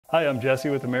Hi, I'm Jesse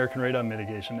with American Radon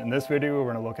Mitigation. In this video,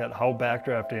 we're going to look at how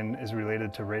backdrafting is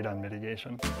related to radon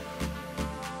mitigation.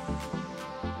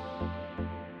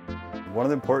 One of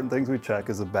the important things we check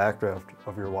is the backdraft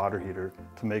of your water heater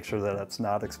to make sure that it's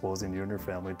not exposing you and your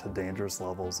family to dangerous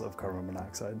levels of carbon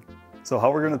monoxide. So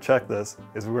how we're going to check this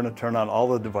is we're going to turn on all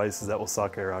the devices that will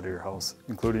suck air out of your house,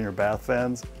 including your bath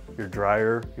fans, your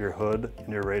dryer, your hood,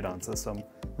 and your radon system.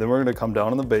 Then we're going to come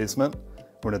down in the basement.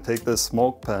 We're going to take this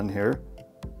smoke pen here,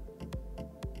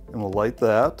 and we'll light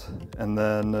that, and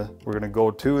then we're going to go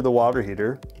to the water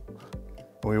heater,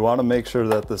 and we want to make sure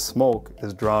that the smoke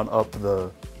is drawn up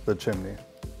the chimney.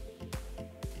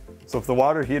 So if the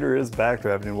water heater is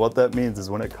backdrafting, what that means is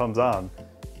when it comes on,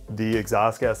 the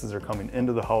exhaust gases are coming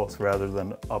into the house rather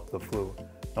than up the flue.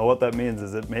 Now what that means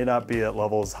is it may not be at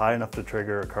levels high enough to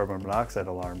trigger a carbon monoxide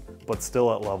alarm, but still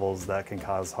at levels that can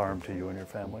cause harm to you and your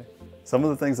family. Some of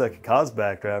the things that can cause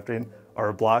backdrafting are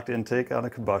a blocked intake on a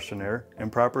combustion air,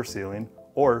 improper sealing,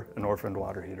 or an orphaned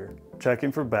water heater.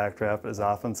 Checking for backdraft is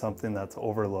often something that's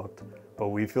overlooked, but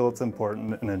we feel it's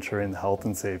important in ensuring the health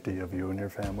and safety of you and your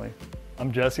family. I'm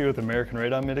Jesse with American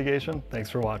Radon Mitigation. Thanks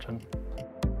for watching.